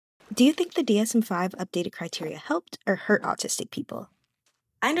Do you think the DSM-5 updated criteria helped or hurt autistic people?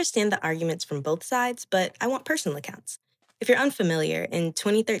 I understand the arguments from both sides, but I want personal accounts. If you're unfamiliar, in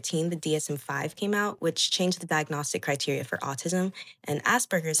 2013, the DSM-5 came out, which changed the diagnostic criteria for autism, and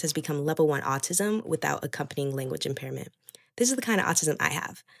Asperger's has become level 1 autism without accompanying language impairment. This is the kind of autism I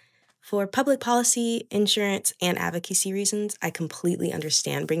have. For public policy, insurance, and advocacy reasons, I completely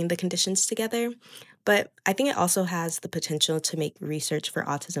understand bringing the conditions together, but I think it also has the potential to make research for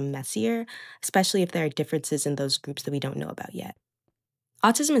autism messier, especially if there are differences in those groups that we don't know about yet.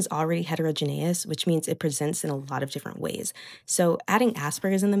 Autism is already heterogeneous, which means it presents in a lot of different ways. So, adding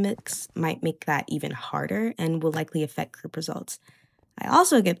Asperger's in the mix might make that even harder and will likely affect group results. I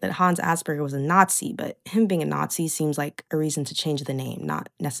also get that Hans Asperger was a Nazi, but him being a Nazi seems like a reason to change the name, not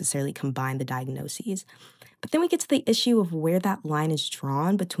necessarily combine the diagnoses. But then we get to the issue of where that line is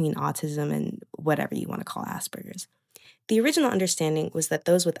drawn between autism and whatever you want to call Asperger's. The original understanding was that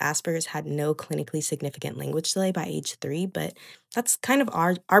those with Asperger's had no clinically significant language delay by age 3, but that's kind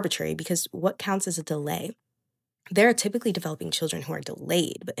of arbitrary because what counts as a delay? There are typically developing children who are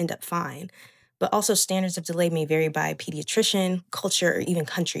delayed but end up fine. But also, standards of delay may vary by pediatrician, culture, or even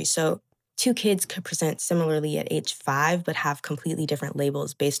country. So, two kids could present similarly at age 5 but have completely different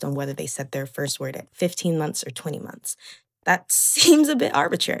labels based on whether they said their first word at 15 months or 20 months. That seems a bit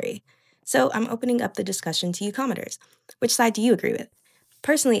arbitrary. So, I'm opening up the discussion to you commenters. Which side do you agree with?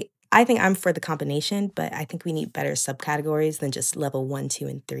 Personally, I think I'm for the combination, but I think we need better subcategories than just level 1, 2,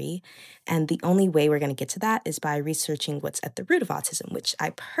 and 3. And the only way we're going to get to that is by researching what's at the root of autism, which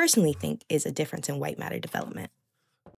I personally think is a difference in white matter development.